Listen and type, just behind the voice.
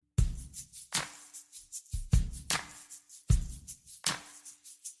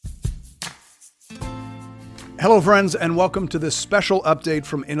Hello, friends, and welcome to this special update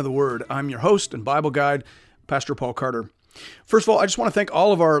from Into the Word. I'm your host and Bible guide, Pastor Paul Carter. First of all, I just want to thank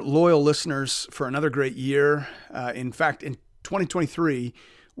all of our loyal listeners for another great year. In fact, in 2023,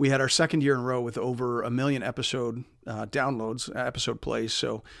 we had our second year in a row with over 1 million episode downloads, episode plays.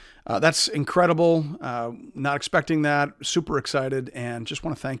 So that's incredible. Not expecting that. Super excited, and just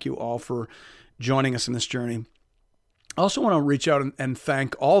want to thank you all for joining us in this journey. I also want to reach out and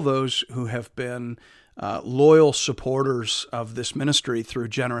thank all those who have been loyal supporters of this ministry through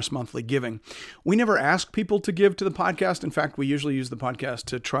generous monthly giving. We never ask people to give to the podcast. In fact, we usually use the podcast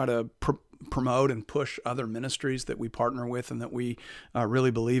to try to promote and push other ministries that we partner with and that we really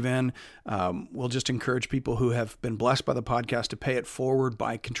believe in. We'll just encourage people who have been blessed by the podcast to pay it forward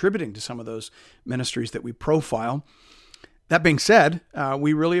by contributing to some of those ministries that we profile. That being said,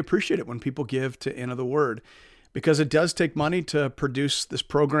 we really appreciate it when people give to Into the Word, because it does take money to produce this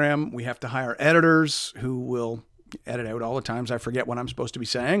program. We have to hire editors who will edit out all the times I forget what I'm supposed to be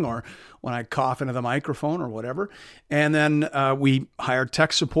saying or when I cough into the microphone or whatever. And then we hire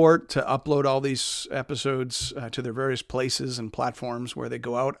tech support to upload all these episodes to their various places and platforms where they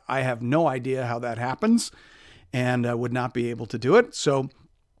go out. I have no idea how that happens and would not be able to do it. So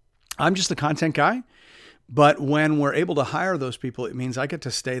I'm just the content guy. But when we're able to hire those people, it means I get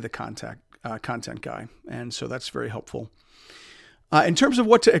to stay the content guy. And so that's very helpful. In terms of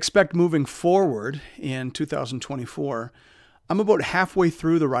what to expect moving forward in 2024, I'm about halfway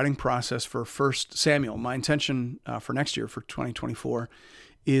through the writing process for 1 Samuel. My intention for next year, for 2024,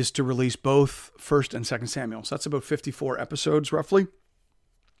 is to release both 1 and 2 Samuel. So that's about 54 episodes roughly.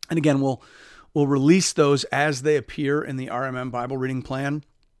 And again, we'll release those as they appear in the RMM Bible reading plan.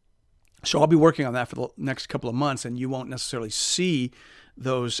 So I'll be working on that for the next couple of months, and you won't necessarily see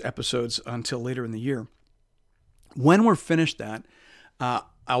those episodes until later in the year. When we're finished that, I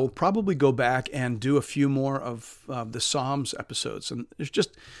will probably go back and do a few more of the Psalms episodes. And there's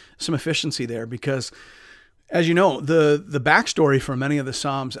just some efficiency there because, as you know, the backstory for many of the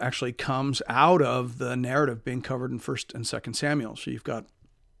Psalms actually comes out of the narrative being covered in 1 and 2 Samuel. So you've got,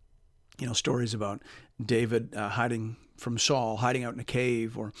 stories about David hiding from Saul, hiding out in a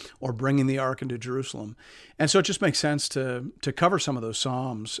cave, or bringing the ark into Jerusalem. And so it just makes sense to cover some of those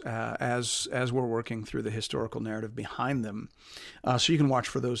Psalms as we're working through the historical narrative behind them. So you can watch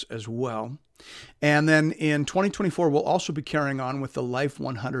for those as well. And then in 2024, we'll also be carrying on with the Life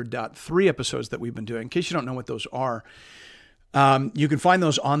 100.3 episodes that we've been doing. In case you don't know what those are, you can find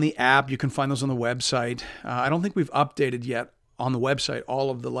those on the app. You can find those on the website. I don't think we've updated yet on the website all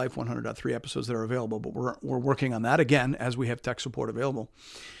of the Life 100.3 episodes that are available, but we're working on that again as we have tech support available.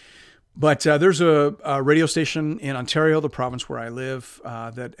 But there's a radio station in Ontario, the province where I live,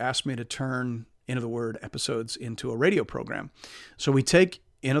 that asked me to turn Into the Word episodes into a radio program. So we take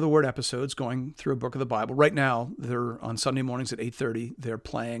Into the Word episodes going through a book of the Bible. Right now, they're on Sunday mornings at 8:30. They're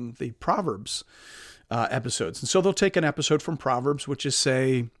playing the Proverbs episodes. And so they'll take an episode from Proverbs, which is,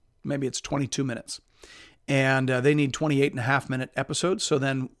 say, maybe it's 22 minutes. And they need 28.5-minute episodes. So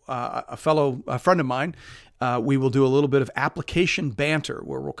then a friend of mine, we will do a little bit of application banter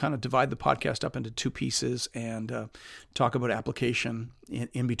where we'll kind of divide the podcast up into two pieces and talk about application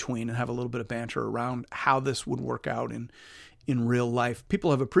in between and have a little bit of banter around how this would work out in real life.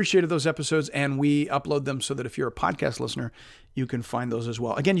 People have appreciated those episodes, and we upload them so that if you're a podcast listener, you can find those as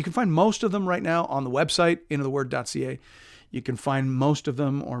well. Again, you can find most of them right now on the website, intotheword.ca. You can find most of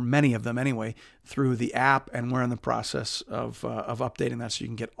them, or many of them anyway, through the app, and we're in the process of updating that so you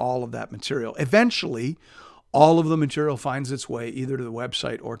can get all of that material. Eventually, all of the material finds its way either to the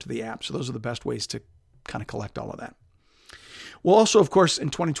website or to the app. So those are the best ways to kind of collect all of that. We'll also, of course, in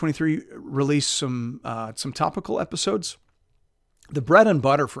 2023, release some topical episodes. The bread and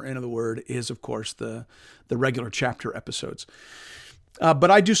butter for Into the Word is, of course, the regular chapter episodes.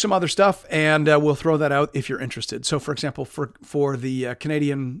 But I do some other stuff, and we'll throw that out if you're interested. So, for example, for the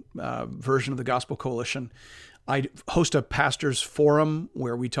Canadian version of the Gospel Coalition, I host a pastors forum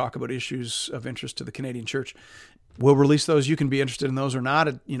where we talk about issues of interest to the Canadian church. We'll release those. You can be interested in those or not.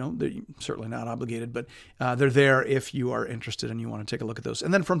 They're certainly not obligated, but they're there if you are interested and you want to take a look at those.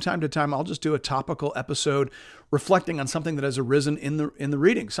 And then from time to time, I'll just do a topical episode reflecting on something that has arisen in the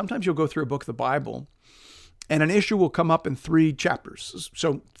reading. Sometimes you'll go through a book of the Bible, and an issue will come up in 3 chapters.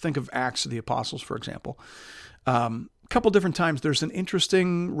 So think of Acts of the Apostles, for example. A couple different times, there's an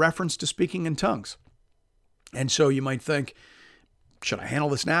interesting reference to speaking in tongues. And so you might think, should I handle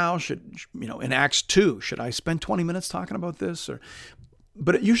this now? In Acts 2, should I spend 20 minutes talking about this?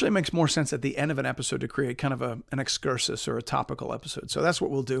 But it usually makes more sense at the end of an episode to create kind of an excursus or a topical episode. So that's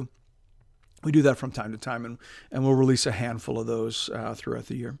what we'll do. We do that from time to time, and we'll release a handful of those throughout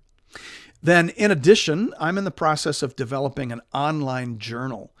the year. Then in addition, I'm in the process of developing an online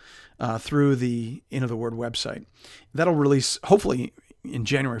journal through the Into the Word website. That'll release hopefully in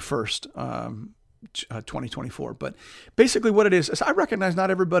January 1st, 2024. But basically what it is I recognize not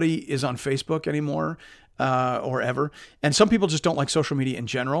everybody is on Facebook anymore or ever. And some people just don't like social media in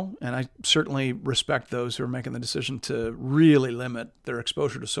general. And I certainly respect those who are making the decision to really limit their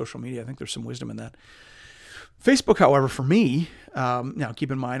exposure to social media. I think there's some wisdom in that. Facebook, however, for me, now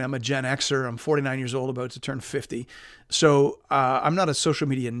keep in mind, I'm a Gen Xer. I'm 49 years old, about to turn 50. So I'm not a social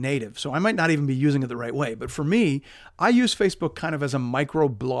media native. So I might not even be using it the right way. But for me, I use Facebook kind of as a micro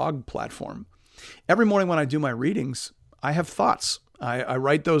blog platform. Every morning when I do my readings, I have thoughts. I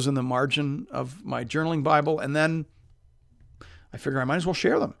write those in the margin of my journaling Bible, and then I figure I might as well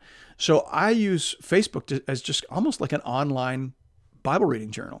share them. So I use Facebook as just almost like an online Bible reading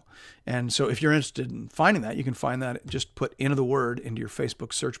journal. And so if you're interested in finding that, you can find that. Just put Into the Word into your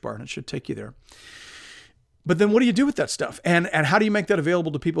Facebook search bar and it should take you there. But then what do you do with that stuff? And how do you make that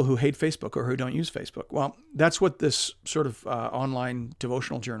available to people who hate Facebook or who don't use Facebook? Well, that's what this sort of online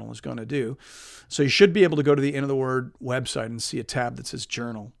devotional journal is going to do. So you should be able to go to the Into the Word website and see a tab that says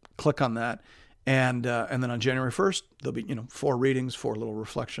Journal. Click on that. And then on January 1st, there'll be 4 readings, 4 little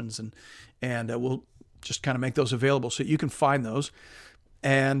reflections, and we'll just kind of make those available so you can find those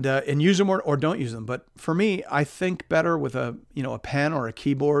and use them or don't use them. But for me, I think better with a pen or a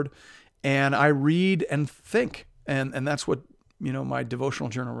keyboard, and I read and think, and that's what my devotional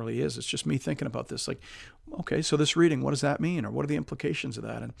journal really is. It's just me thinking about this, like, okay, so this reading, what does that mean, or what are the implications of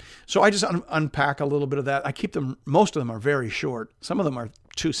that? And so I just unpack a little bit of that. I keep them. Most of them are very short. Some of them are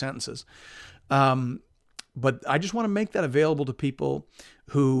 2 sentences. But I just want to make that available to people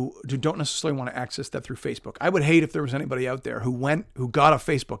who don't necessarily want to access that through Facebook. I would hate if there was anybody out there who got a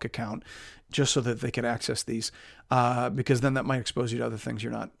Facebook account just so that they could access these, because then that might expose you to other things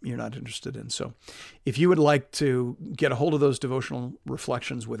you're not interested in. So if you would like to get a hold of those devotional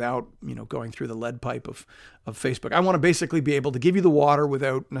reflections without going through the lead pipe of Facebook, I want to basically be able to give you the water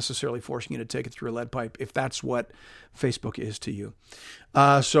without necessarily forcing you to take it through a lead pipe, if that's what Facebook is to you.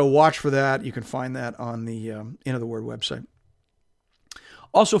 So watch for that. You can find that on the Into the Word website.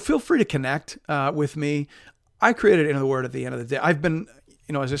 Also, feel free to connect with me. I created Into the Word at the end of the day. I've been,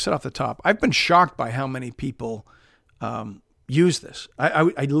 as I said off the top, I've been shocked by how many people use this.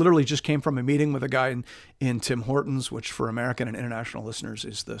 I literally just came from a meeting with a guy in Tim Hortons, which for American and international listeners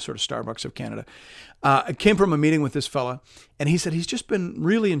is the sort of Starbucks of Canada. I came from a meeting with this fella, and he said he's just been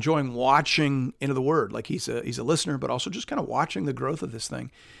really enjoying watching Into the Word. Like he's a listener, but also just kind of watching the growth of this thing.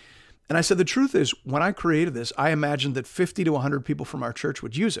 And I said, the truth is, when I created this, I imagined that 50 to 100 people from our church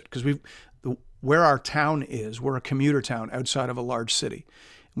would use it, because where our town is, we're a commuter town outside of a large city.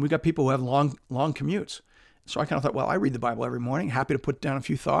 And we've got people who have long commutes. So I kind of thought, well, I read the Bible every morning, happy to put down a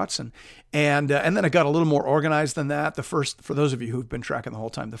few thoughts. And then I got a little more organized than that. For those of you who've been tracking the whole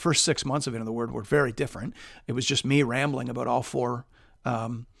time, the first 6 months of Into the Word were very different. It was just me rambling about all 4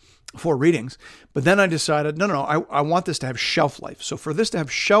 readings. But then I decided, no, I want this to have shelf life. So for this to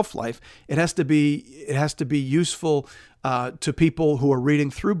have shelf life, it has to be useful to people who are reading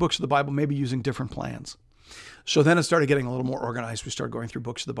through books of the Bible, maybe using different plans. So then it started getting a little more organized. We started going through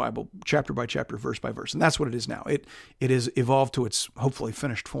books of the Bible, chapter by chapter, verse by verse. And that's what it is now. It is evolved to its hopefully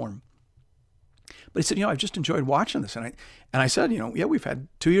finished form. But he said, I've just enjoyed watching this. And I said, we've had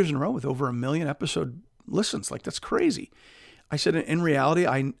 2 years in a row with over 1 million episode listens. Like, that's crazy. I said, in reality,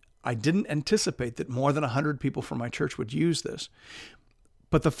 I didn't anticipate that more than 100 people from my church would use this.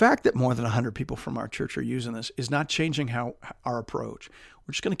 But the fact that more than 100 people from our church are using this is not changing our approach.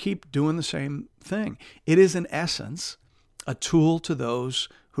 We're just going to keep doing the same thing. It is, in essence, a tool to those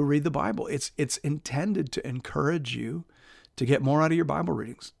who read the Bible. It's intended to encourage you to get more out of your Bible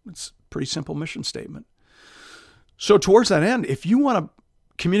readings. It's a pretty simple mission statement. So towards that end, if you want to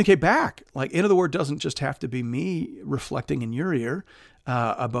communicate back, like Into the Word doesn't just have to be me reflecting in your ear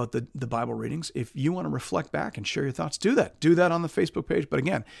about the Bible readings. If you want to reflect back and share your thoughts, do that. Do that on the Facebook page. But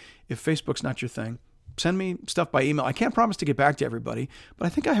again, if Facebook's not your thing, send me stuff by email. I can't promise to get back to everybody, but I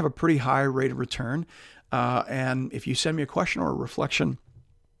think I have a pretty high rate of return. And if you send me a question or a reflection,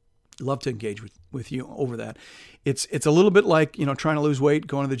 I'd love to engage with you over that. It's a little bit like, trying to lose weight,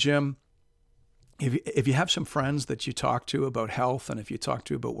 going to the gym. If you have some friends that you talk to about health, and if you talk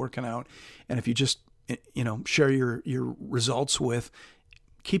to about working out, and if you just share your results with,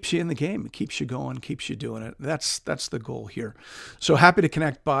 keeps you in the game, it keeps you going, keeps you doing it. That's the goal here. So happy to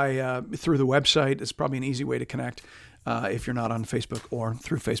connect through the website. It's probably an easy way to connect if you're not on Facebook, or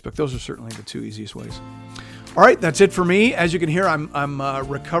through Facebook. Those are certainly the 2 easiest ways. All right, that's it for me. As you can hear, I'm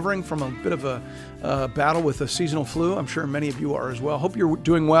recovering from a bit of a battle with a seasonal flu. I'm sure many of you are as well. Hope you're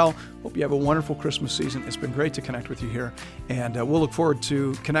doing well. Hope you have a wonderful Christmas season. It's been great to connect with you here, and we'll look forward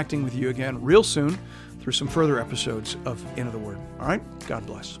to connecting with you again real soon through some further episodes of Into the Word. All right, God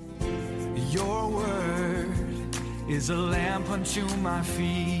bless. Your word is a lamp unto my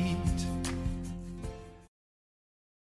feet